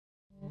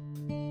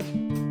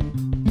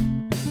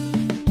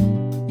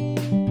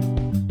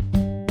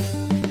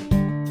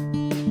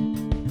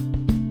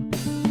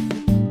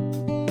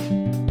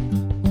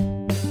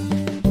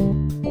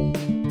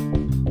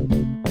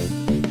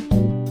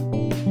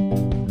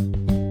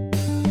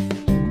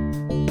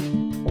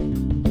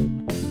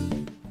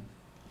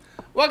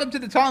Welcome to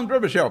the Tom's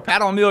River Show.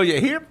 Pat Amelia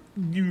here.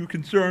 You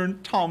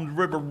concerned Tom's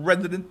River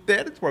resident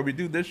there. That's why we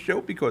do this show,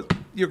 because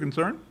you're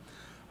concerned.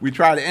 We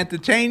try to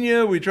entertain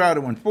you. We try to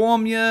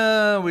inform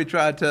you. We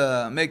try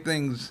to make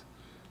things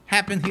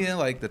happen here,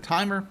 like the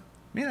timer.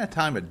 Me and that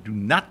timer do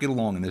not get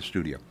along in this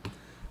studio.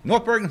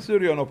 North Bergen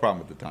studio, no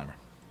problem with the timer.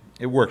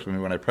 It works for me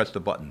when I press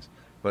the buttons.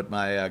 But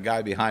my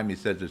guy behind me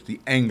says it's the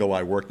angle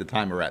I work the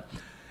timer at.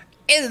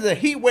 It is a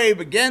heat wave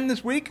again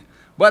this week,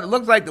 but it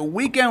looks like the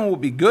weekend will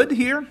be good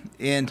here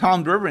in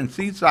Tom's River and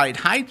Seaside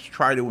Heights.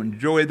 Try to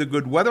enjoy the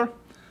good weather.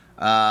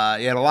 You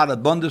had a lot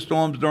of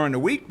thunderstorms during the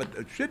week, but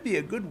it should be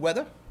a good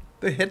weather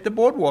to hit the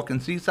boardwalk in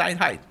Seaside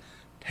Heights.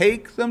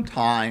 Take some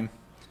time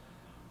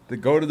to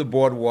go to the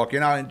boardwalk.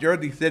 You know, in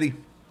Jersey City,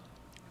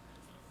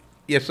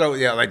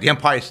 like the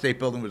Empire State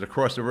Building was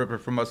across the river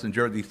from us in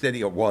Jersey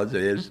City. It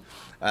is.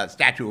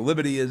 Statue of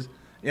Liberty is.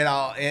 You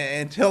know,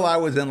 until I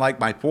was in like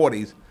my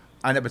 40s,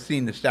 I never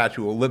seen the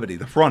Statue of Liberty,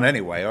 the front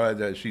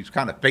anyway. She's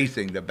kind of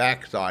facing the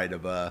backside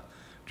of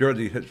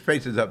Jersey,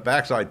 faces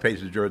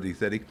Jersey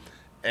City.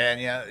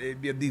 And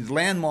these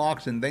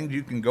landmarks and things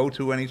you can go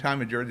to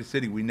anytime in Jersey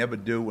City, we never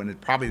do. And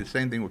it's probably the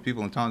same thing with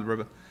people in Tom's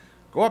River.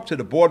 Go up to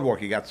the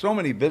boardwalk. You got so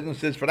many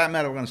businesses. For that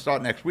matter, we're going to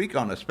start next week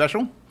on a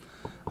special.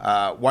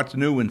 What's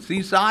new in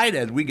Seaside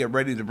as we get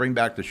ready to bring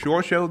back the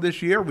Shore Show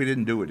this year. We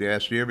didn't do it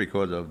last year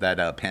because of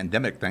that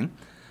pandemic thing.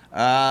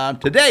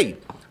 Today,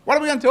 what are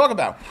we going to talk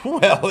about?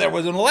 Well, there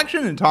was an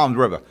election in Tom's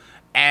River,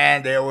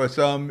 and there was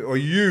a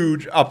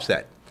huge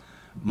upset.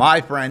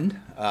 My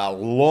friend, a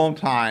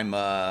longtime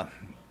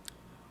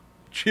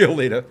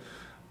cheerleader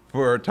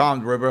for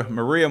Tom's River,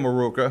 Maria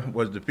Maruca,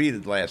 was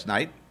defeated last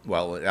night.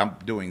 Well, I'm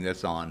doing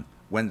this on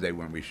Wednesday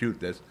when we shoot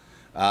this.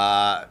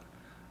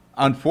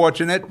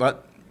 Unfortunate,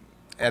 but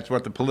that's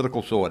what the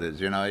political sword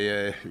is. You know,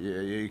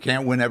 you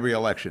can't win every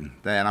election.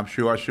 And I'm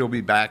sure she'll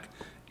be back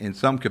in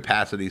some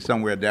capacity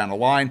somewhere down the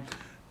line.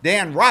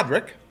 Dan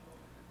Roderick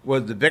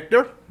was the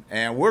victor,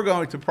 and we're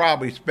going to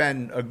probably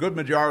spend a good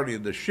majority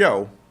of the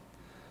show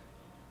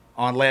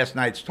on last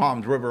night's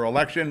Tom's River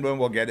election, when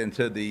we'll get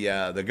into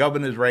the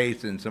governor's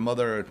race and some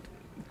other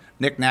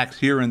knickknacks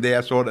here and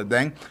there sort of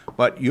thing.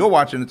 But you're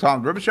watching the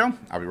Tom's River Show.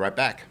 I'll be right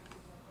back.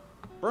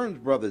 Burns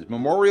Brothers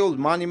Memorials,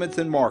 Monuments,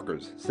 and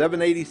Markers,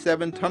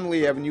 787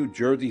 Tunley Avenue,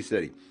 Jersey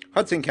City.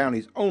 Hudson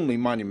County's only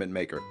monument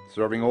maker,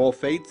 serving all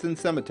faiths and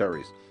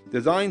cemeteries.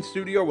 Design,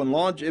 studio, and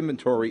large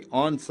inventory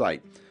on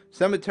site.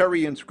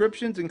 Cemetery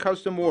inscriptions and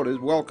custom orders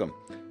welcome.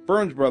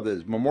 Burns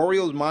Brothers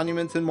Memorials,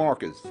 Monuments, and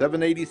Markers,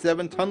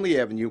 787 Tunley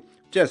Avenue,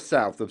 just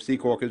south of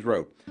Secaucus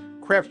Road.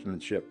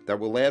 Craftsmanship that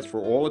will last for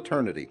all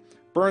eternity.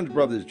 Burns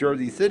Brothers,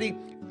 Jersey City,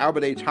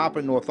 Albert H.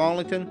 Hopper, North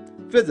Arlington.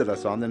 Visit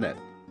us on the net.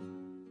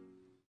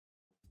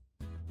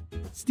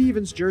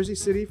 Stevens Jersey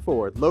City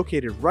Ford,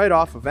 located right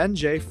off of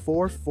NJ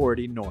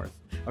 440 North.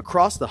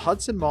 Across the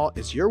Hudson Mall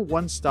is your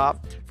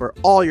one-stop for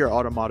all your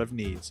automotive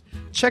needs.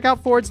 Check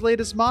out Ford's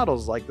latest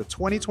models like the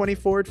 2020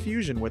 Ford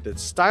Fusion with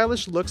its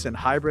stylish looks and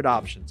hybrid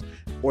options,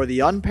 or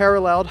the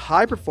unparalleled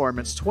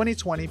high-performance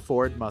 2020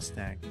 Ford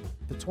Mustang.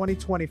 The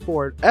 2020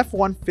 Ford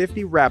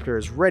F-150 Raptor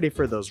is ready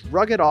for those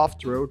rugged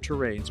off-road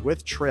terrains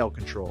with trail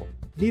control.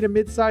 Need a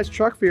mid-sized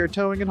truck for your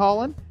towing and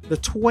hauling? The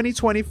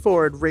 2020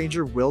 Ford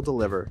Ranger will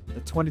deliver. The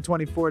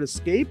 2020 Ford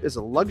Escape is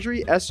a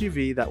luxury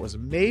SUV that was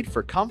made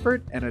for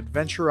comfort and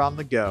adventure on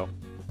the go.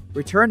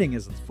 Returning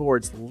is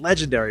Ford's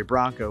legendary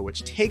Bronco,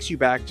 which takes you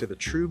back to the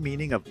true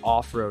meaning of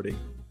off-roading.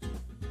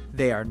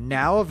 They are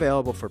now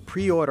available for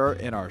pre-order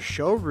in our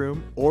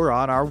showroom or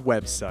on our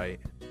website.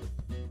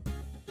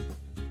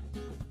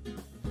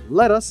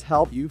 Let us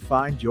help you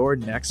find your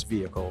next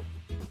vehicle.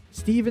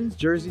 Stevens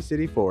Jersey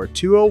City Ford,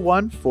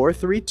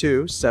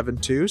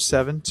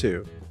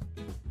 201-432-7272.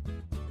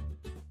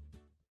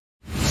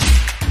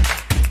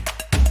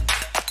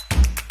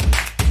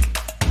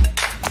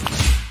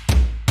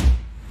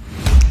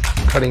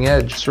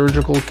 Cutting-edge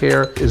surgical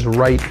care is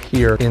right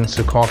here in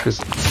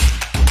Secaucus.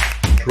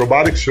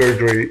 Robotic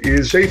surgery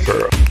is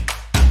safer.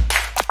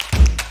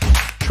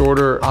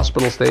 Shorter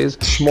hospital stays.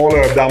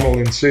 Smaller abdominal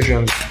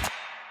incisions,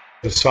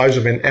 the size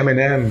of an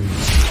M&M.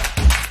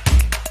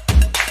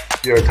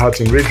 Here at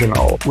Hudson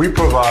Regional, we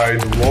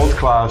provide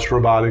world-class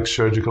robotic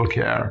surgical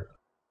care.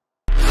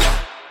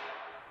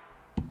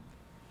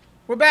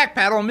 We're back.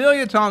 Pat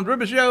Amelia, Tom's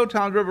River Show,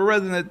 Tom's River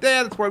resident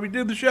there. That's why we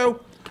do the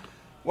show.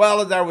 Well,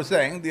 as I was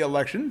saying, the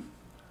election,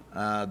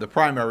 the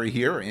primary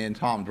here in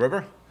Tom's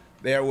River,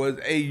 there was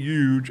a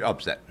huge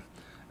upset.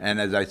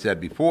 And as I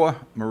said before,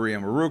 Maria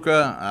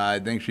Maruca, I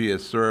think she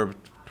has served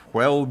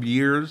 12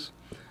 years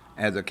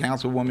as a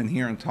councilwoman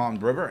here in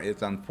Tom's River.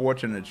 It's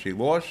unfortunate she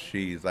lost.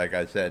 She's, like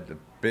I said, the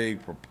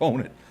big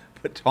proponent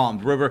for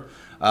Tom's River.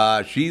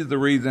 She's the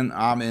reason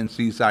I'm in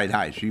Seaside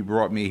Heights. She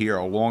brought me here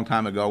a long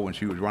time ago when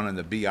she was running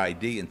the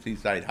BID in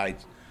Seaside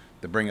Heights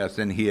to bring us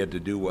in here to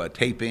do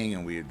taping,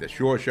 and the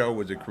Shore Show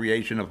was a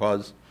creation of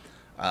hers,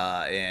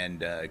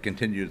 and it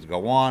continues to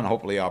go on.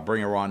 Hopefully I'll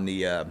bring her on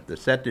the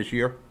set this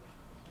year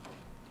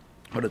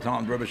for the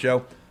Tom's River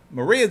Show.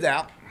 Maria's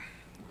out,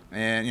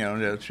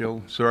 and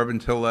she'll serve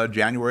until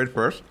January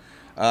 1st.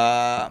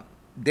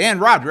 Dan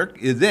Roderick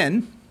is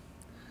in.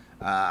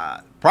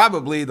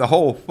 Probably the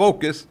whole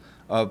focus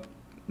of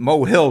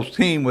Mo Hill's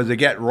team was to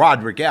get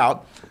Roderick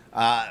out.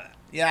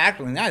 Yeah,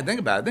 actually, now I think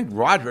about it, I think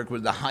Roderick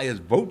was the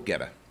highest vote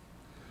getter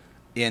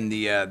in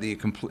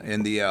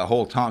the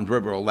whole Toms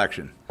River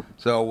election.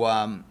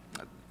 So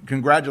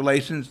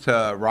congratulations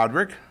to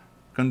Roderick.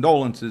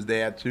 Condolences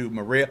there to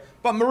Maria.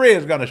 But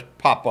Maria's going to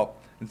pop up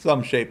in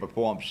some shape or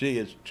form. She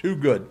is too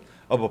good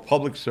of a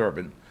public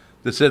servant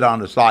to sit on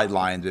the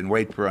sidelines and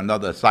wait for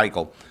another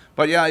cycle.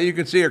 But yeah, you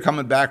can see her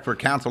coming back for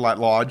council at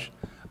large.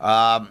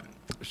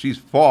 She's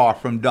far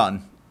from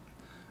done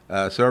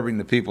serving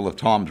the people of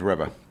Toms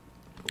River.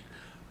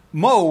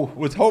 Mo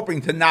was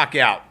hoping to knock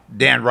out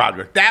Dan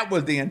Roderick. That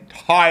was the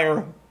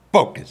entire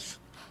focus,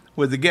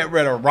 was to get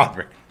rid of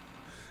Roderick.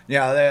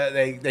 Yeah,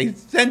 they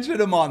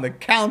censored him on the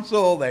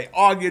council. They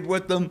argued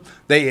with him.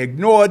 They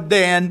ignored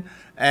Dan.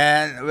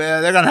 And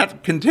they're going to have to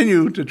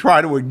continue to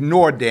try to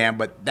ignore Dan,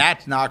 but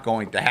that's not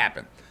going to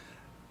happen.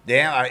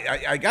 Dan,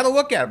 I got to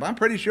look at him. I'm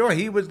pretty sure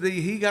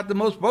he got the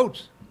most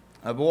votes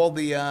of all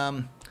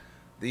the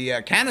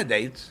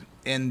candidates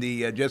in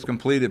the just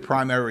completed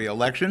primary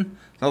election.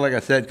 So, like I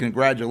said,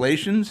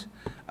 congratulations.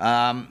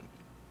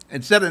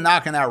 Instead of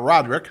knocking out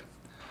Roderick,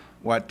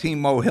 what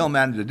Team Mo Hill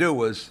managed to do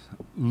was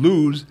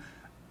lose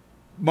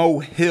Mo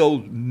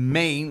Hill's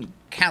main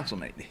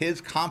councilmate,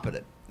 his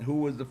competent, who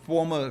was the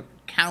former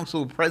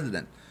council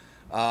president,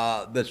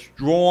 the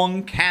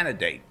strong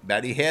candidate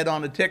that he had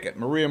on the ticket,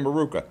 Maria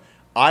Maruca.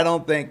 I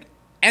don't think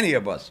any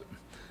of us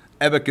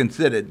ever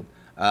considered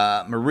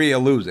Maria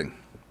losing,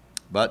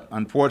 but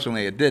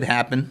unfortunately it did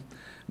happen.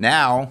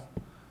 Now,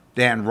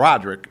 Dan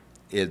Roderick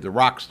is the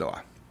rock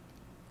star.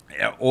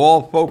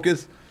 All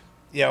focus,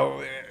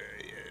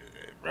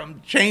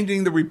 from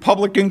changing the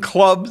Republican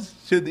clubs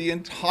to the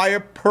entire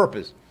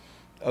purpose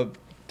of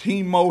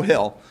Team Mo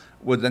Hill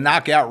was to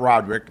knock out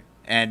Roderick,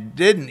 and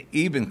didn't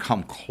even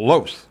come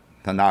close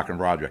to knocking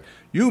Roderick.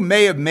 You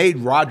may have made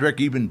Roderick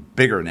even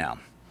bigger now,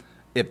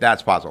 if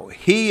that's possible.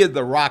 He is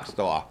the rock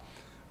star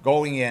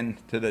going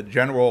into the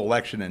general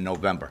election in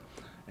November.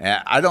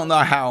 I don't know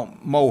how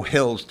Mo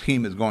Hill's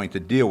team is going to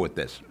deal with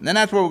this. And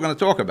that's what we're going to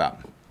talk about.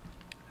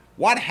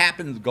 What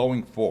happens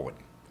going forward?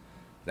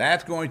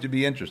 That's going to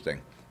be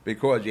interesting,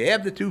 because you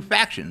have the two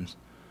factions.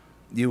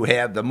 You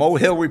have the Mo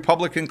Hill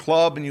Republican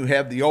Club, and you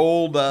have the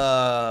old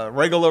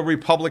regular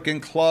Republican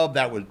Club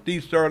that was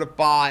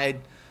decertified.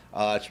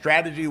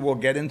 Strategy we'll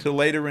get into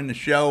later in the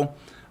show.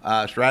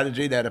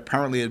 Strategy that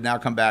apparently has now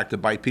come back to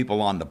bite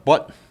people on the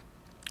butt.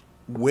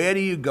 Where do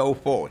you go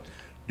forward?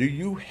 Do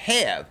you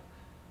have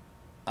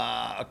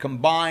a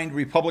combined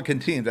Republican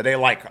team that they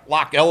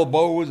lock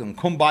elbows and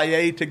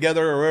kumbaya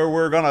together, or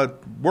we're going to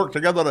work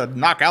together to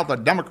knock out the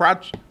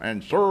Democrats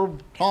and serve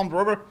Toms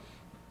River?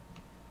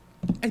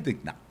 I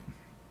think not.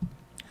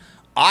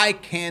 I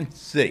can't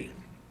see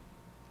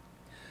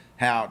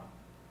how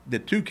the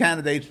two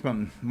candidates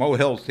from Mo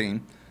Hill's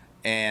team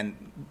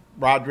and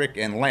Roderick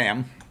and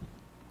Lamb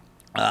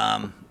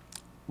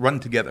run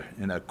together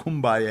in a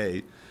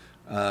kumbaya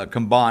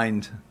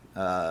combined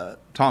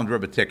Toms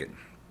River ticket.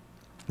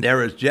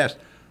 There is just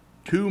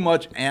too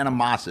much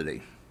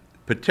animosity,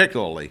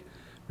 particularly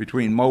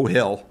between Mo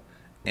Hill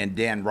and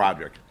Dan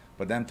Roderick,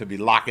 for them to be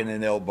locking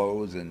in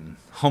elbows and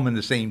humming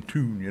the same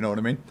tune, you know what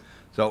I mean?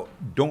 So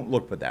don't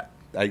look for that.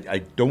 I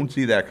don't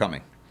see that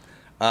coming.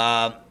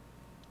 The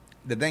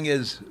thing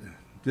is,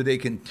 do they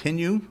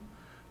continue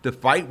to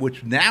fight,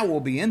 which now will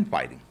be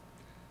infighting?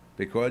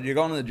 Because you're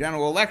going to the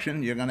general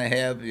election, you're going to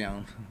have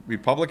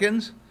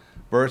Republicans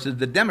versus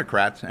the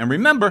Democrats. And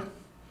remember,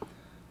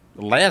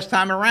 the last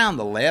time around,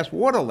 the last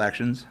ward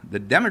elections, the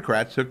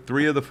Democrats took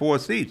 3 of the 4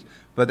 seats.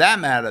 For that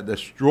matter, the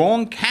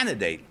strong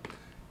candidate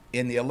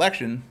in the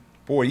election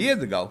 4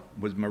 years ago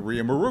was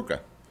Maria Maruca.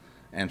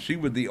 And she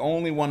was the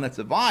only one that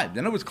survived.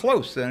 And it was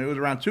close. And it was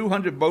around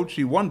 200 votes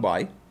she won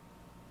by,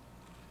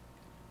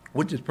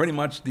 which is pretty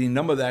much the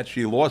number that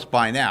she lost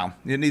by now.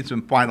 You need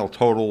some final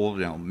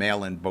total,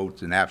 mail-in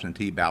votes and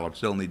absentee ballots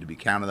still need to be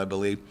counted, I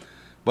believe.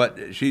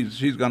 But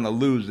she's going to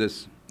lose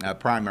this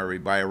primary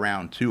by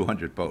around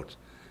 200 votes.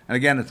 And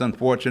again, it's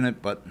unfortunate,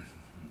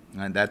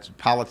 and that's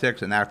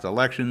politics and that's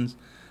elections.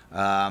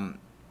 The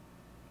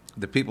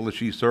people that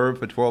she served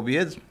for 12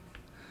 years,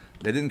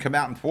 they didn't come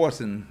out and force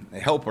and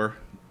help her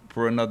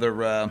for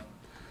another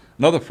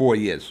 4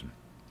 years.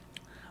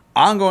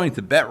 I'm going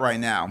to bet right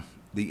now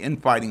the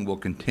infighting will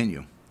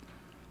continue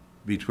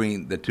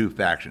between the two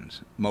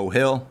factions. Mo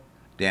Hill,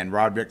 Dan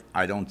Roderick,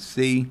 I don't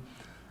see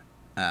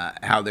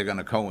how they're going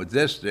to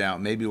coexist.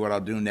 Maybe what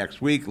I'll do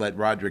next week, let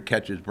Roderick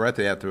catch his breath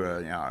after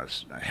a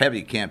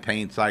heavy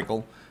campaign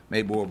cycle.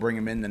 Maybe we'll bring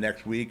him in the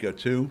next week or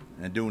two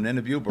and do an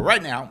interview. But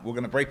right now, we're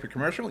going to break for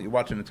commercial. You're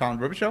watching the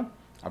Toms River Show.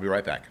 I'll be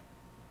right back.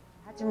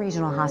 Hudson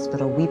Regional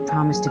Hospital, we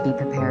promise to be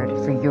prepared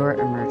for your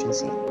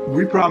emergency.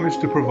 We promise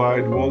to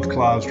provide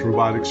world-class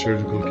robotic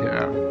surgical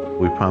care.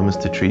 We promise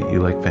to treat you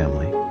like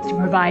family. To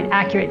provide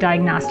accurate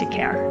diagnostic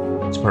care.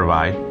 To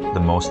provide the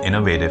most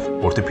innovative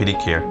orthopedic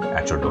care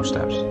at your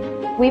doorsteps.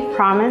 We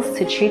promise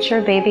to treat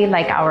your baby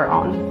like our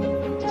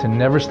own. to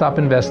never stop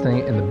investing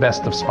in the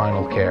best of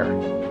spinal care.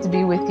 To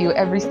be with you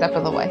every step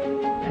of the way.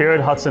 Here at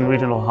Hudson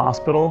Regional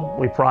Hospital,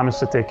 we promise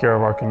to take care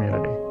of our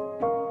community.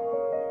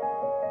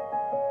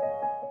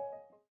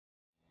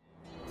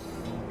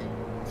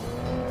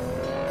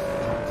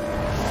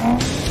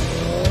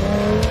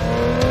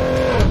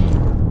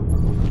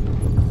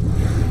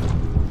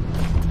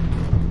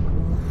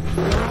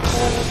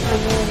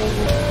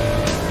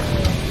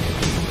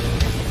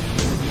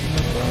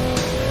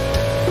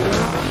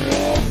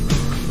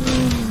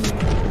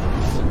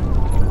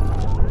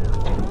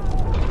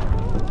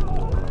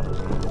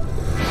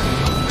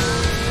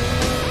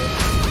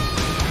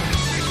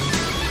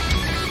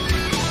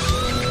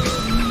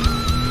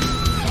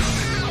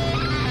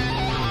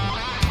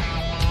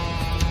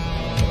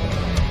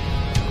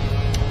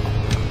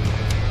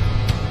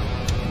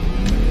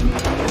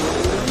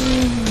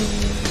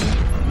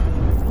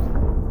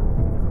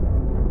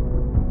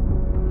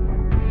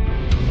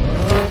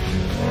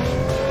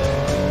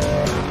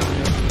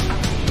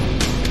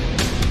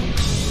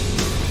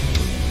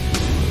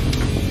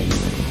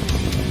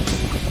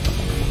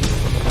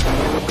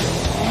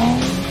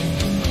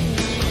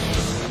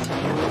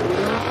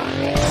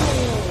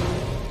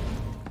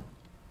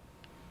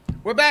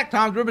 We're back,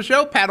 Tom's River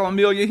Show. Pat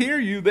O'Melia here.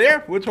 You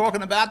there? We're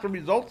talking about the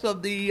results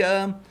of the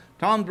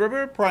Tom's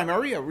River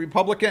primary, a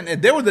Republican,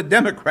 and there was a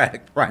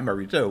Democratic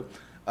primary too.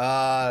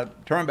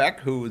 Turnbeck,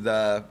 who's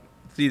a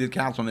seated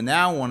councilman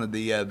now, one of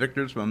the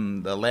victors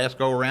from the last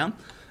go-around,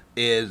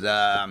 is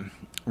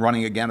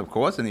running again, of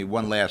course, and he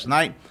won last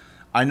night.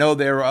 I know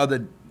there are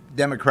other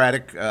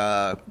Democratic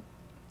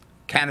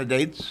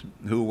candidates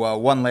who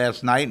won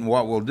last night, and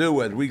what we'll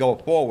do as we go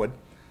forward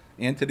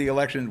into the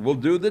election, we'll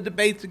do the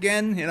debates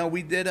again. You know,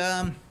 we did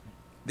the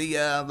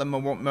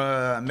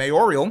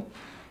mayoral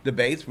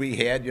debates. We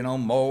had, you know,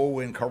 Mo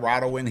and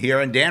Corrado in here,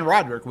 and Dan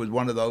Roderick was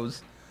one of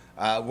those.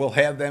 We'll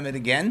have them in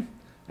again.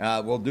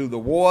 We'll do the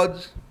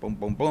wards, boom,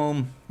 boom,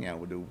 boom. You know,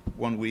 we'll do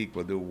 1 week,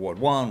 we'll do Ward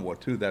 1,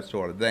 Ward 2, that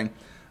sort of thing.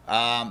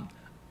 I'm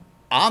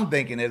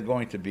thinking there's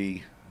going to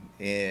be,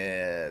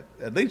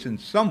 at least in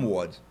some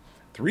wards,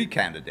 3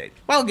 candidates.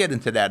 Well, I'll get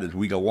into that as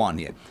we go on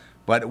here.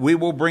 But we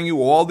will bring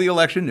you all the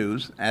election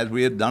news, as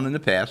we have done in the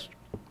past.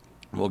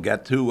 We'll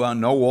get to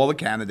know all the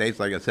candidates.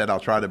 Like I said, I'll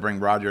try to bring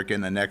Roderick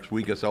in the next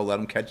week or so, let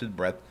him catch his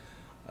breath.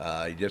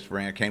 He just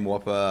came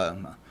off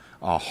a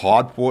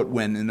hard-fought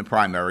win in the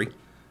primary.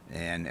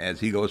 And as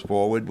he goes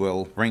forward,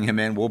 we'll bring him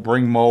in. We'll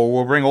bring Mo.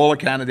 We'll bring all the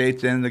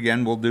candidates in.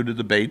 Again, we'll do the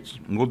debates.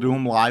 And we'll do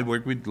them live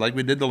like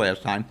we did the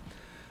last time.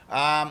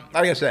 Like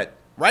I said,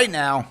 right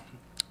now,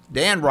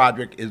 Dan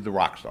Roderick is the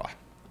rock star.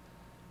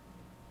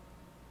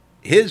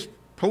 His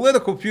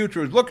political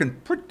future is looking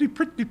pretty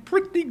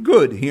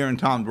good here in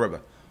Tom's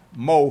River.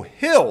 Mo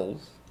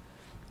Hill's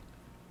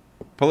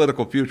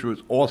political future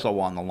is also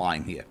on the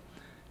line here.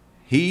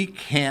 He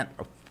can't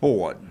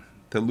afford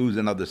to lose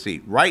another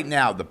seat. Right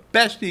now, the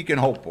best he can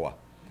hope for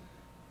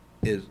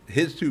is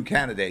his 2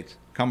 candidates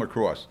come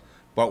across.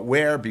 But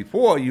where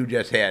before you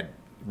just had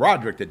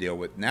Roderick to deal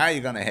with, now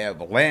you're going to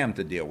have Lamb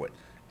to deal with.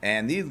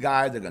 And these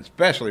guys are going to,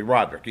 especially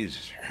Roderick,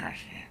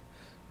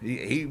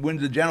 he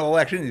wins the general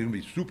election, he's going to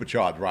be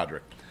supercharged,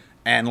 Roderick.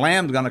 And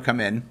Lamb's going to come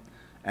in,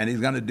 and he's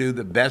going to do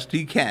the best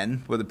he can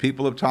for the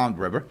people of Tom's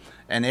River.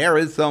 And there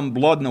is some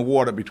blood in the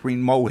water between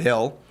Mo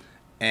Hill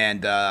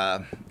and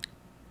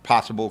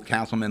possible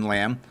Councilman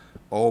Lamb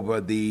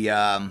over the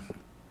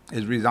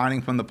his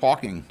resigning from the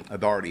parking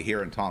authority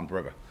here in Tom's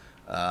River.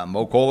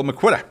 Mo called him a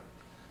quitter.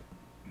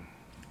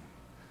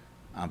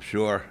 I'm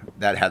sure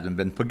that hasn't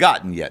been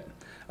forgotten yet.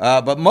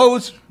 But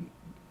Mo's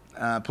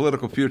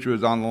political future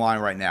is on the line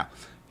right now.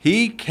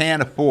 He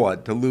can't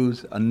afford to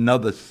lose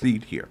another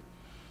seat here.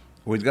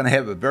 He's going to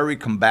have a very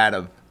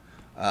combative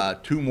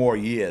 2 more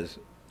years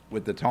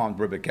with the Tom's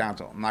River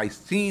Council. And I've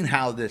seen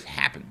how this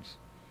happens.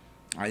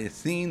 I have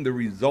seen the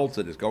results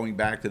of this going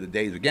back to the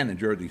days, again, in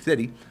Jersey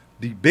City,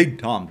 the big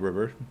Tom's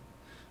River.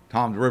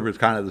 Tom's River is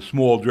kind of the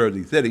small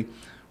Jersey City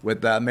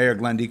with Mayor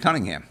Glenn D.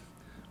 Cunningham,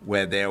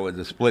 where there was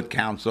a split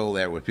council.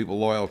 There were people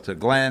loyal to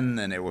Glenn,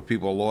 and there were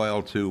people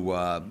loyal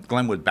to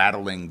Glenn was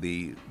battling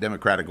the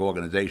Democratic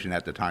organization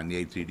at the time,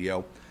 the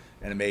ACDO,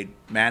 and it made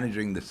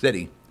managing the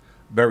city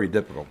very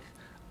difficult.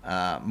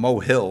 Mo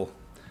Hill,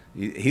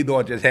 he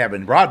thought just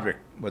having Roderick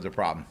was a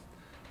problem.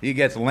 He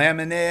gets Lamb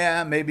in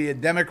there, maybe a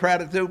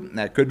Democrat or 2.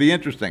 That could be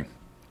interesting.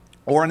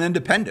 Or an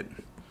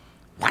independent.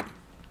 What?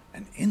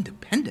 An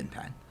independent,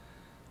 huh?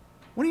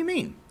 What do you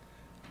mean?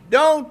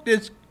 Don't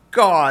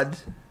discard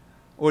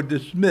or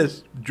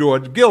dismiss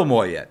George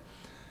Gilmore yet.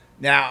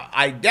 Now,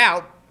 I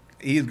doubt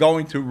he's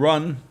going to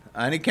run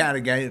any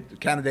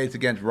candidates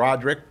against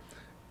Roderick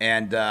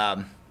and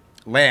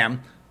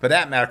Lamb, for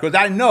that matter, because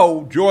I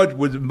know George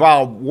was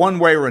involved one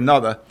way or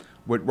another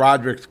with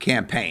Roderick's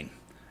campaign.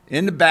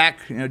 In the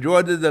back, you know,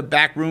 George is a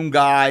backroom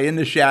guy in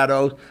the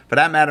shadows. For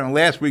that matter, in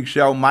last week's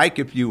show, Mike,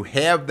 if you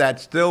have that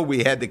still,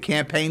 we had the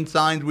campaign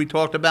signs we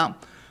talked about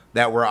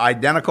that were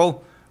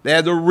identical.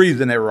 There's a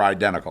reason they were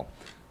identical.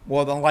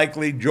 More than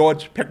likely,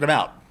 George picked them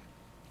out.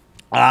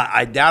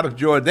 I doubt if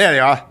George, there they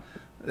are.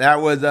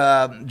 That was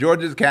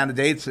Georgia's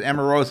candidates,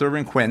 Omarosa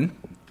and Quinn,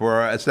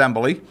 for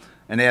Assembly,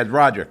 and they had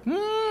Roderick.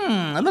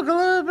 They look a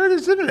little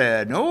pretty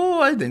similar.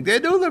 No, I think they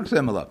do look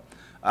similar.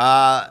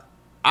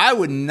 I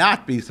would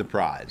not be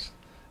surprised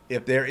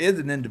if there is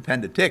an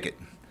independent ticket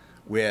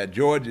where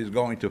George is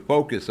going to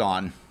focus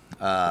on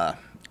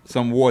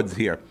some wards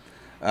here.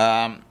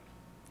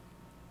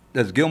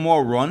 Does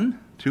Gilmore run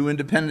 2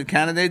 independent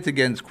candidates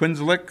against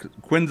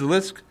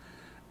Quinzlisk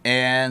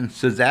and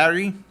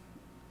Cesare?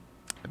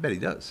 I bet he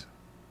does.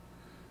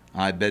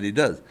 I bet he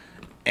does.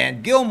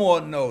 And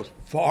Gilmore knows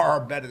far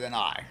better than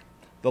I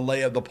the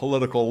lay of the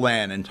political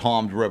land in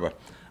Tom's River.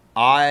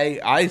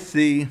 I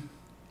see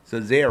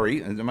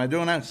Cesare, am I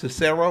doing that?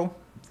 Cesare,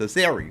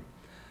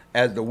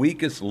 as the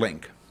weakest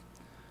link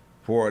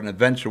for an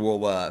eventual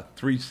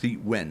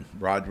 3-seat win.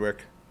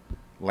 Roderick,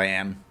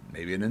 Lamb,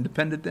 maybe an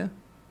independent there.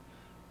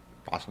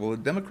 Possible a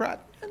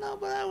Democrat, but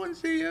I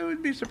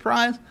would be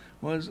surprised.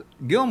 Was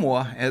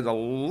Gilmore has a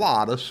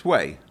lot of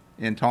sway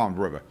in Tom's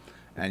River,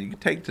 and you can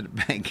take to the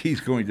bank he's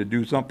going to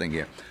do something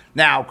here.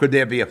 Now, could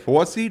there be a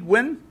 4-seat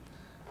win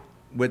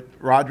with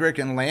Roderick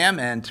and Lamb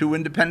and 2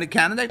 independent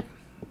candidates?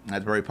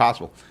 That's very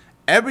possible.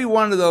 Every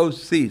one of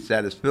those seats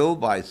that is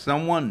filled by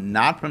someone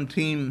not from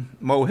Team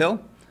Mo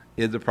Hill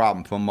is a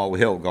problem for Mo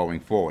Hill going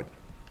forward.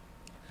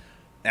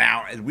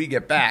 Now, as we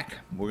get back,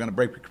 we're going to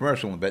break the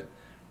commercial in a bit.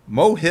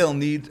 Mo Hill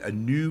needs a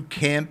new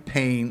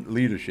campaign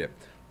leadership.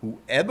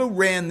 Whoever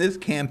ran this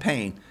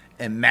campaign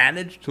and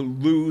managed to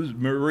lose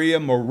Maria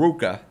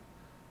Maruca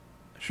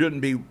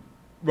shouldn't be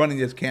running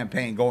this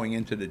campaign going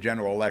into the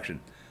general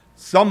election.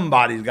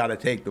 Somebody's got to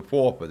take the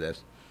fall for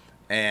this.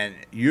 And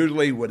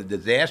usually with a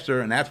disaster,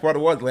 and that's what it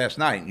was last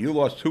night, you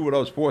lost 2 of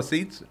those 4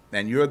 seats,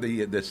 and you're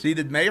the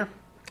seated mayor,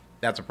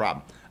 that's a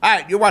problem. All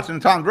right, you're watching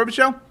the Tom's River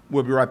Show.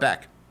 We'll be right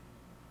back.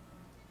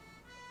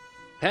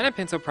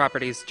 Pinto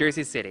Properties,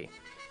 Jersey City.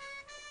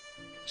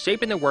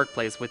 Shaping the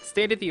workplace with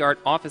state-of-the-art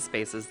office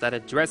spaces that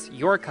address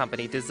your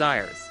company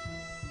desires.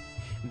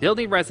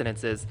 Building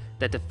residences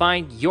that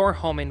define your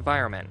home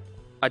environment,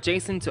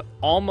 adjacent to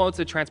all modes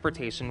of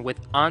transportation with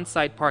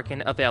on-site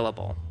parking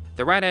available.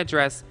 The right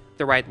address,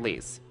 the right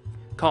lease.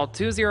 Call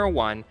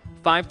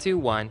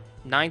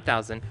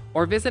 201-521-9000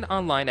 or visit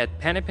online at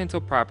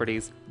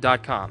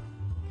panapintoproperties.com.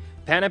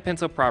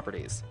 Panapinto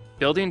Properties,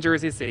 building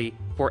Jersey City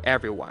for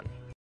everyone.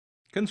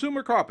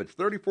 Consumer Carpets,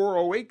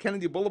 3408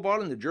 Kennedy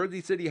Boulevard in the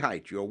Jersey City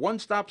Heights, your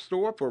one-stop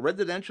store for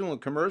residential and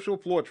commercial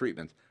floor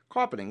treatments,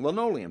 carpeting,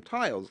 linoleum,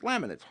 tiles,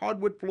 laminates,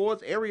 hardwood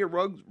floors, area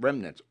rugs,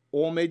 remnants,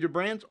 all major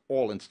brands,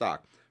 all in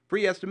stock.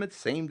 Free estimates,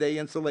 same-day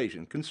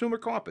installation. Consumer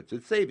Carpets,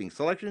 it's savings,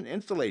 selection,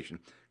 installation.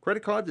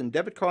 Credit cards and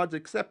debit cards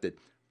accepted.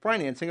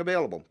 Financing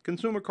available.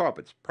 Consumer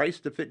Carpets, price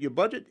to fit your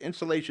budget,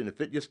 installation to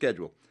fit your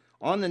schedule.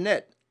 On the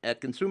net at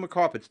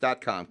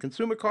consumercarpets.com.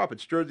 Consumer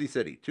Carpets, Jersey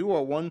City,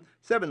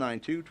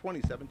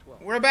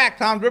 201-792-2712. We're back.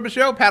 Tom's River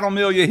Show. Pat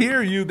O'Melia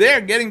here. You there.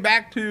 Getting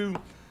back to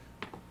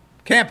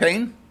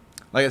campaign.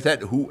 Like I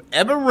said,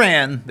 whoever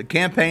ran the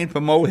campaign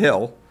for Mo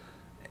Hill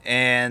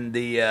and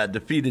the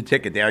defeated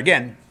ticket there.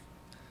 Again,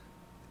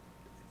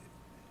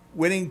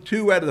 winning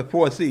 2 out of the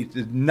 4 seats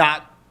is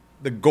not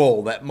the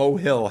goal that Mo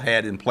Hill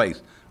had in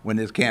place when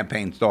his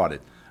campaign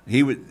started.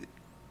 He wasn't,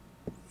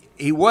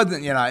 he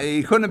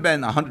couldn't have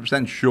been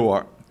 100%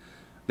 sure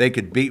they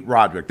could beat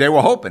Roderick. They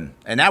were hoping,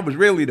 and that was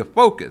really the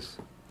focus.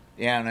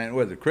 And it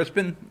was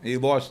Crispin. He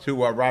lost to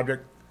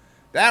Roderick.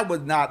 That was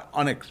not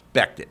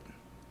unexpected,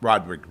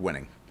 Roderick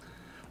winning.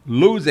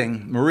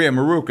 Losing Maria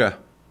Maruca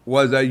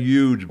was a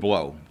huge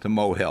blow to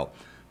Mo Hill,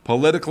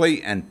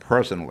 politically and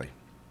personally.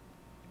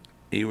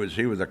 He was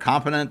a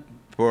confidant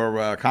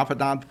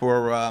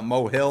for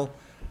Mo Hill.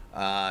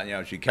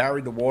 She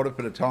carried the water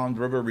for the Tom's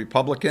River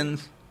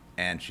Republicans,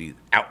 and she's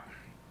out.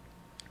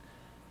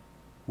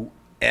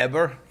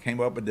 Whoever came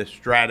up with this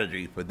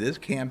strategy for this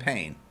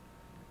campaign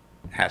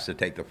has to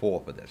take the fall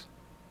for this.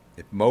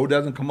 If Mo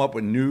doesn't come up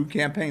with new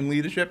campaign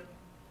leadership,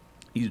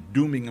 he's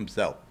dooming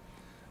himself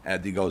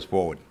as he goes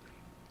forward.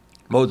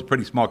 Mo's a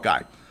pretty smart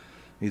guy.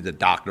 He's a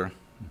doctor.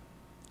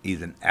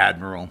 He's an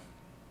admiral.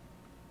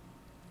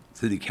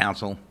 City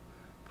council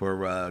for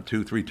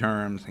 2-3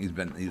 terms. He's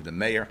the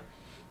mayor.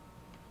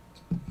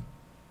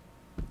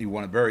 He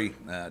won a very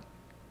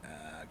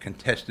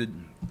contested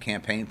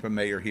campaign for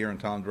mayor here in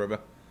Tom's River.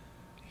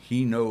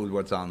 He knows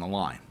what's on the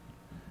line,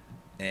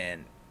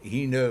 and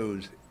he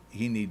knows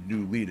he needs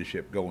new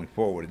leadership going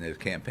forward in his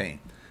campaign.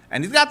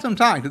 And he's got some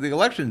time because the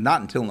election is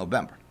not until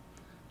November.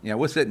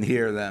 We're sitting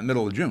here in the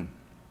middle of June,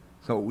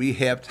 so we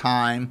have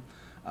time.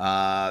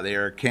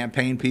 There are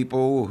campaign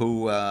people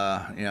who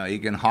he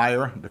can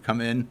hire to come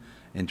in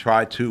and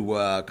try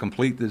to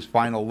complete this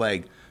final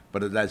leg.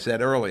 But as I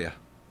said earlier,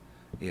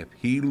 if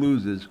he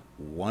loses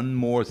one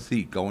more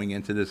seat going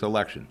into this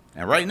election,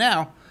 and right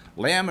now,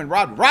 Lamb and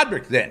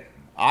Roderick's in.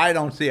 I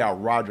don't see how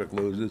Roderick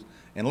loses.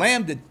 And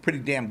Lamb did pretty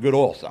damn good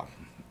also,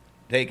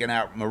 taking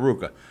out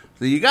Maruca.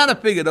 So you got to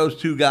figure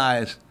those 2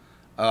 guys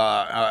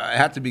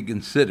have to be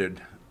considered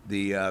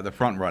the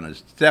front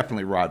runners.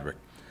 Definitely Roderick.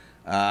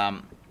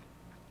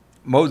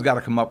 Mo's got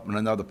to come up with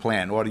another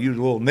plan, or to use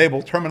a little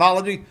naval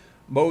terminology,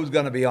 Mo's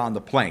going to be on the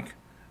plank.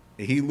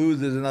 If he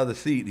loses another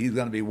seat, he's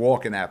going to be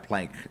walking that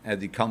plank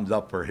as he comes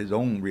up for his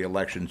own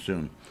reelection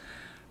soon.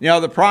 You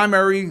know, the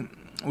primary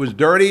was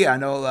dirty. I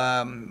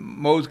know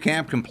Mo's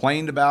camp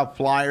complained about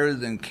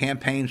flyers and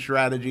campaign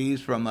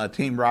strategies from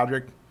Team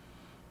Roderick.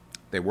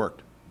 They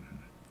worked.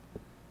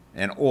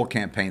 And all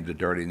campaigns are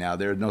dirty now.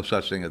 There's no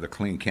such thing as a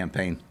clean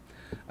campaign.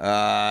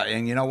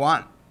 And you know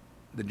what?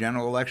 The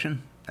general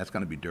election, that's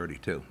going to be dirty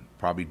too.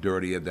 Probably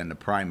dirtier than the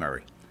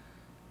primary.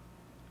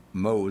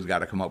 Mo's got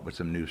to come up with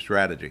some new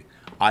strategy.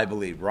 I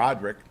believe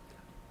Roderick,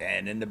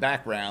 and in the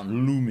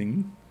background,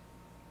 looming,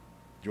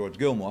 George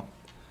Gilmore,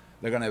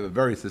 they're going to have a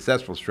very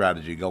successful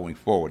strategy going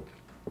forward.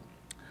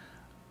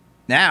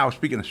 Now,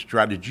 speaking of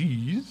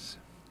strategies,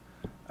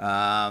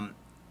 to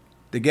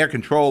get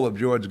control of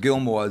George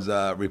Gilmore's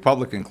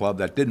Republican club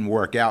that didn't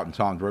work out in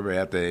Toms River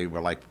after they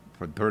were like,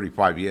 for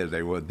 35 years,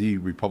 they were the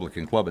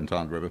Republican club in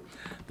Toms River.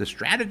 The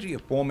strategy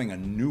of forming a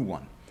new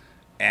one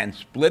and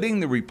splitting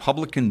the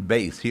Republican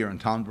base here in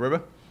Toms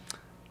River,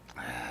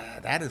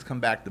 that has come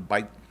back to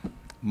bite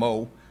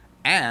Mo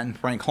and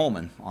Frank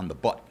Holman on the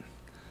butt.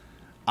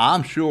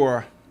 I'm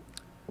sure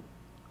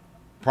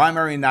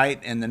primary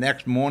night and the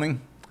next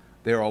morning,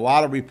 there are a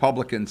lot of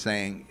Republicans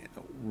saying,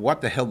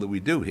 what the hell did we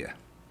do here?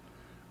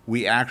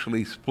 We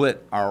actually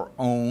split our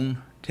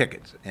own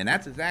tickets. And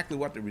that's exactly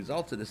what the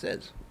results of this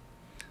is.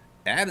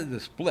 That is a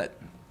split.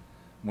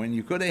 When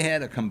you could have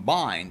had a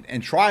combined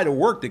and try to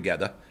work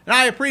together, and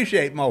I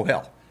appreciate Mo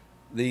Hill.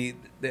 The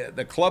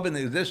club in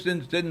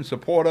existence didn't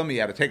support him. He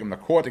had to take him to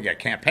court to get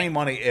campaign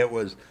money. It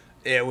was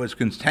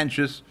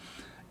contentious.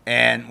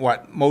 And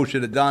what Mo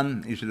should have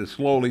done, he should have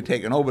slowly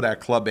taken over that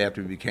club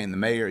after he became the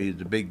mayor. He's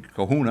the big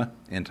kahuna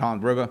in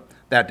Toms River.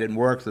 That didn't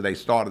work, so they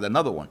started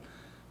another one.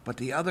 But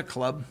the other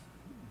club,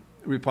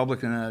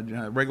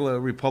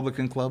 regular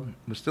Republican club,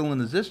 was still in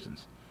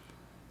existence.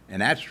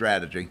 And that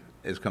strategy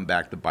has come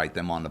back to bite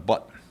them on the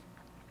butt.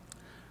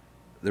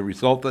 The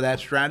result of that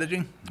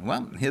strategy,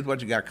 well, here's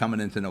what you got coming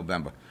into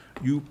November.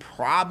 You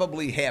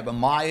probably have, in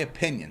my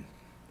opinion,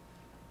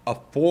 a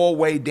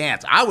four-way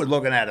dance. I was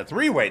looking at a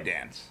three-way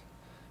dance.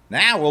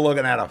 Now we're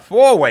looking at a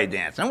four-way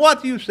dance. And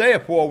what do you say, a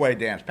four-way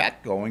dance,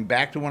 Pat? Going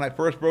back to when I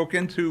first broke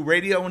into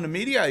radio and the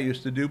media, I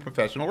used to do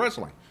professional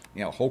wrestling.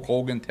 You know, Hulk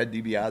Hogan, Ted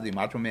DiBiase,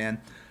 Macho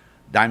Man,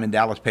 Diamond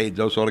Dallas Page,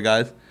 those sort of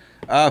guys.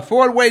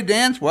 Four-way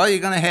dance, well, you're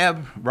going to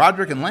have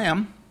Roderick and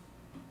Lamb.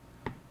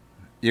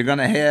 You're going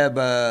to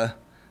have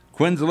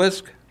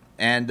Quinzlisk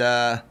and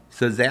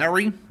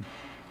Cesare.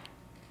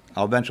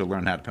 I'll eventually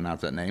learn how to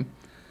pronounce that name.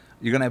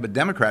 You're going to have a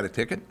Democratic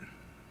ticket.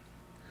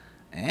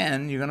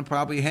 And you're going to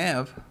probably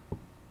have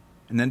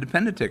an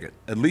independent ticket,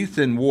 at least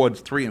in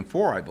wards 3 and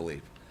 4, I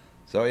believe.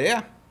 So,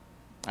 yeah,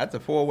 that's a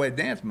four-way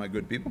dance, my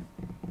good people.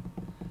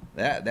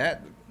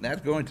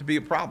 That's going to be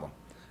a problem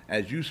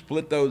as you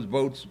split those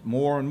votes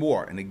more and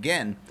more. And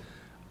again,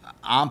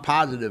 I'm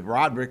positive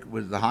Roderick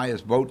was the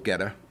highest vote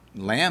getter.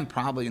 Lamb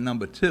probably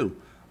number 2.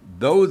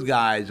 Those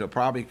guys are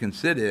probably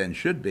considered and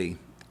should be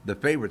the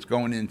favorites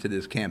going into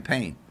this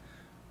campaign.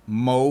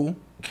 Mo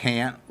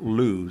can't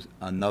lose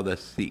another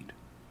seat,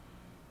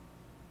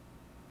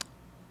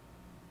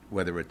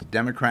 whether it's a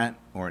Democrat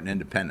or an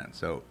independent.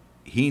 So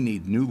he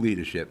needs new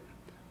leadership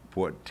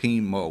for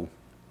Team Mo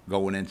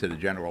going into the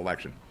general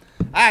election.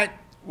 All right,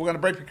 we're going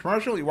to break for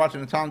commercial. You're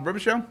watching the Toms River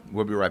Show.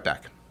 We'll be right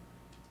back.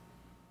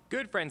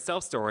 Good Friend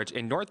Self Storage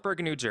in North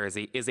Bergen, New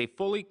Jersey is a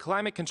fully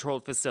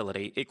climate-controlled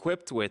facility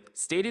equipped with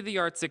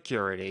state-of-the-art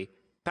security,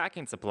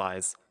 packing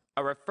supplies,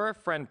 a Refer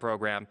Friend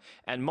program,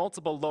 and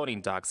multiple loading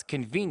docks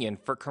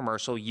convenient for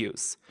commercial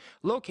use.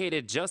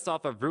 Located just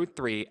off of Route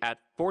 3 at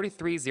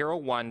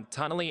 4301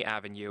 Tunnelly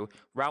Avenue,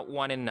 Route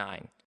 1 and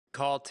 9.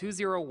 Call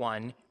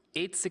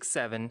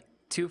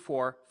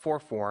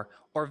 201-867-2444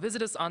 or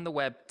visit us on the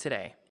web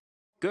today.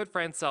 Good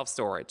Friend Self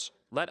Storage.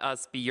 Let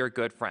us be your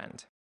good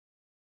friend.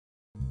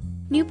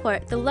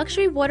 Newport, the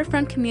luxury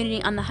waterfront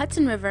community on the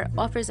Hudson River,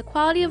 offers a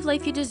quality of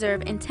life you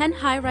deserve in 10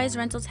 high-rise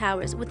rental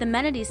towers with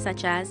amenities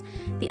such as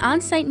the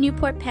on-site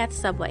Newport Path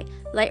subway,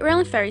 light rail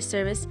and ferry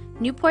service,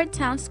 Newport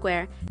Town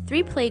Square,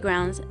 3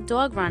 playgrounds,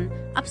 dog run,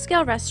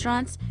 upscale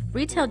restaurants,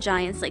 retail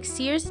giants like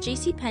Sears,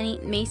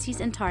 JCPenney,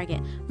 Macy's, and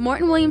Target.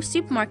 Morton Williams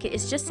Supermarket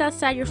is just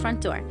outside your front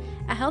door.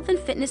 A health and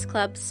fitness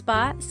club,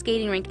 spa,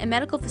 skating rink, and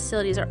medical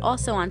facilities are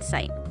also on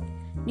site.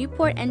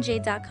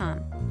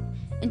 NewportNJ.com.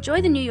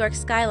 Enjoy the New York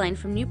skyline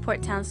from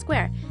Newport Town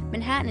Square.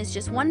 Manhattan is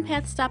just one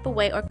path stop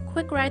away or a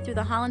quick ride through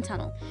the Holland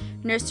Tunnel.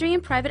 Nursery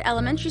and private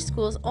elementary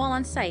schools all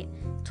on site.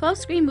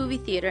 12-screen movie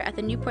theater at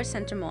the Newport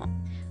Center Mall.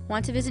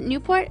 Want to visit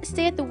Newport?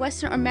 Stay at the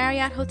Westin or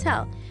Marriott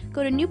Hotel.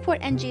 Go to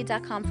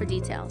NewportNJ.com for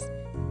details.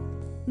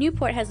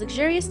 Newport has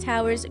luxurious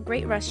towers,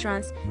 great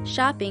restaurants,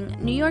 shopping,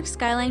 New York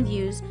skyline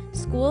views,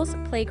 schools,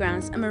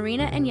 playgrounds, a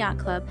marina and yacht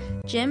club,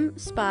 gym,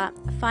 spa,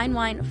 fine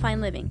wine,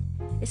 fine living.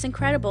 It's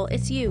incredible.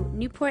 It's you.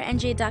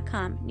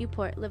 NewportNJ.com.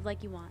 Newport, live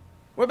like you want.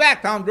 We're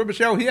back. Toms River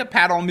Show here.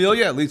 Pat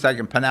O'Melia. At least I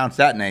can pronounce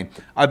that name.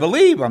 I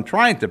believe I'm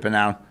trying to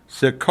pronounce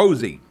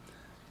Sarkozy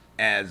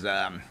as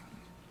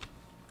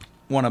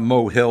one of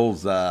Mo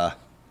Hill's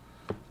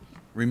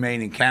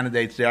remaining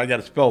candidates there. I got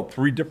to spell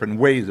 3 different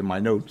ways in my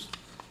notes.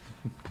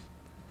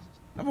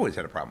 I've always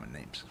had a problem with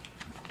names.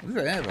 I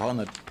have a hard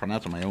time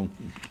pronouncing my own.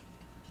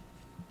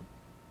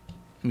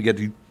 Let me get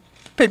the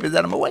papers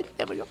out of my way.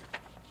 There we go.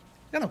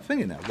 Got no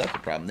fingernails. That's the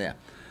problem there.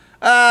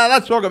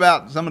 Let's talk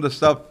about some of the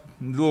stuff,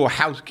 a little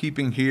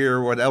housekeeping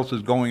here, what else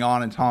is going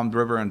on in Toms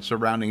River and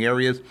surrounding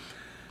areas.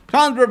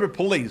 Toms River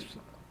Police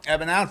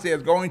have announced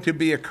there's going to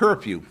be a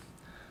curfew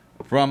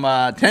from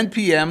 10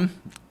 p.m.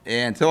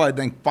 until I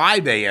think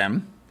 5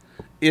 a.m.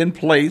 in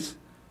place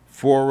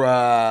for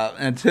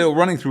until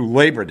running through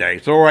Labor Day,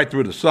 so right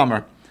through the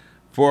summer,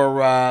 for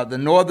the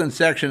northern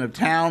section of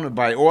town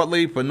by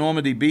Ortley, for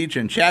Normandy Beach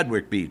and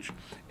Chadwick Beach,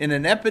 in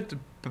an effort to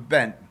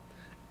prevent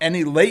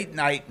any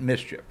late-night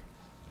mischief.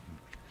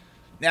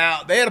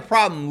 Now, they had a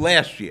problem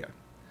last year.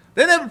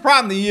 They didn't have a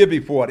problem the year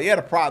before. They had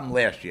a problem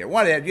last year.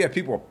 One, you had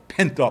people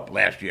pent up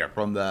last year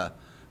from the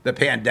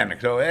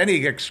pandemic. So any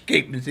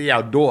escape into the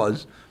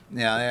outdoors,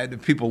 the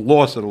people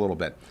lost it a little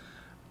bit.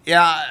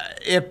 Yeah,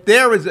 if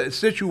there is a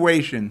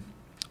situation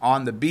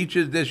on the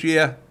beaches this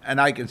year,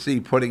 and I can see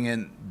putting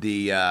in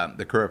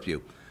the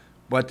curfew,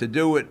 but to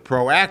do it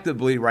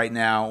proactively right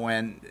now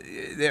when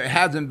there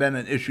hasn't been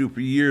an issue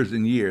for years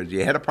and years.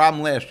 You had a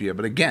problem last year,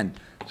 but again,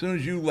 as soon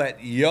as you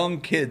let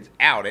young kids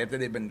out after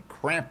they've been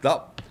cramped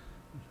up,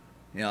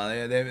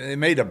 they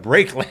made a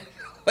break last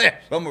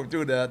summer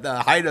through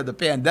the height of the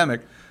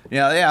pandemic.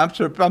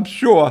 I'm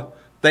sure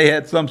they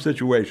had some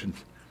situations.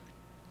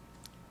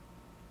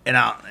 And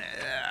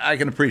I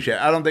can appreciate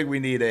it. I don't think we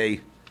need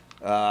a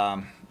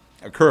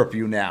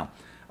curfew now.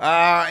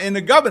 In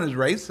the governor's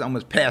race, I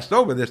almost passed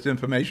over this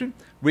information,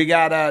 we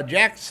got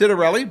Jack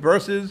Citarelli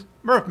versus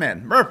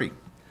Murphy.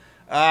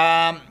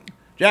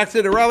 Jack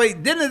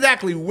Citarelli didn't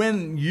exactly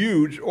win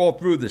huge all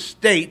through the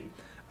state.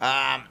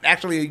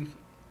 Actually,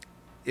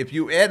 if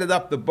you added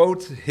up the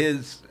votes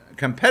his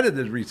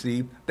competitors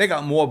received, they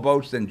got more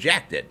votes than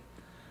Jack did.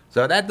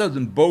 So that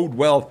doesn't bode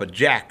well for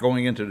Jack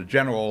going into the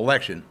general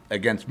election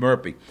against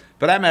Murphy.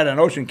 But I'm at in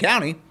Ocean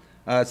County.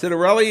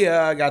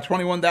 Citarelli got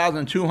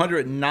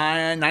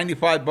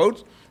 21,295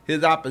 votes.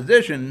 His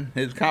opposition,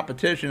 his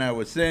competition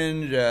was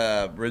Singe,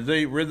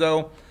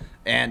 Rizzo,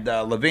 and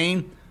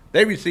Levine.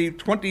 They received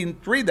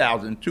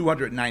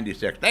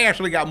 23,296. They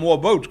actually got more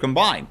votes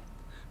combined.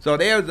 So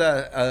there's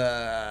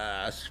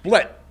a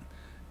split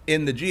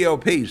in the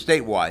GOP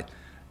statewide.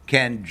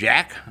 Can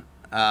Jack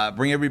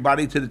bring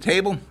everybody to the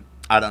table?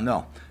 I don't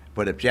know.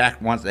 But if Jack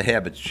wants to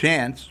have its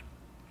chance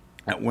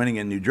at winning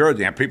in New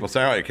Jersey, and people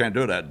say, oh, you can't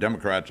do that.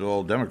 Democrats,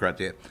 all Democrats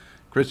here.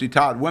 Christy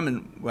Todd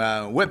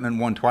Whitman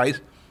won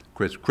twice.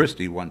 Chris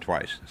Christie won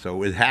twice.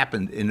 So it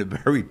happened in the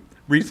very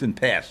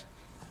recent past.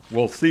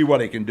 We'll see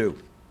what he can do.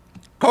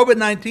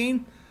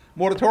 COVID-19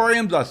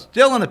 moratoriums are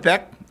still in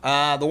effect.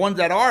 The ones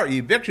that are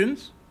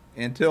evictions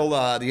until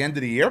the end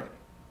of the year.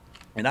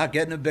 You're not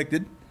getting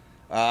evicted.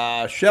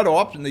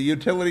 Shut-offs and the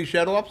utility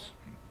shut-offs,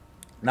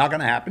 not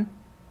going to happen.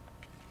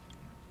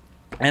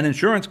 And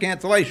insurance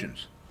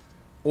cancellations.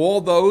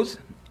 All those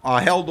are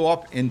held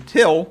off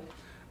until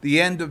the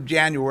end of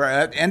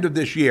January, end of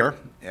this year,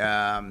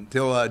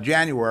 till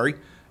January.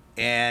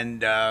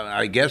 And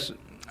I guess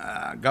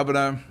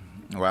Governor,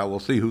 well, we'll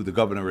see who the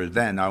governor is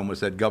then. I almost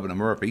said Governor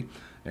Murphy.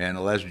 And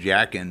unless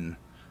Jack can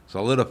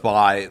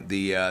solidify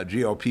the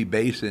GOP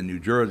base in New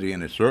Jersey,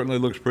 and it certainly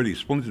looks pretty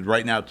splintered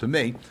right now to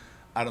me,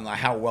 I don't know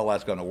how well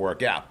that's going to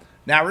work out.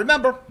 Now,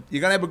 remember,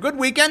 you're going to have a good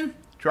weekend.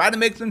 Try to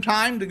make some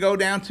time to go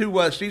down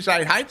to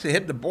Seaside Heights to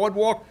hit the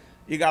boardwalk.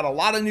 You got a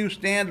lot of new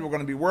stands. We're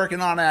going to be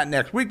working on that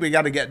next week. We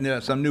got to get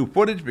some new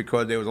footage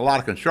because there was a lot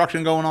of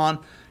construction going on.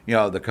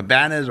 The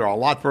cabanas are a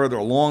lot further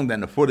along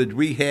than the footage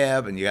we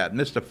have, and you got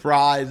Mr.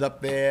 Fry's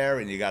up there,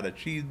 and you got a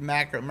cheese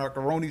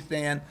macaroni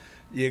stand.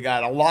 You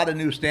got a lot of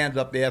new stands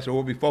up there, so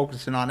we'll be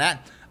focusing on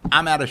that.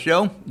 I'm out of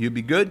show. You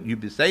be good. You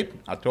be safe.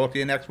 I'll talk to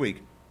you next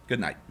week. Good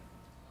night.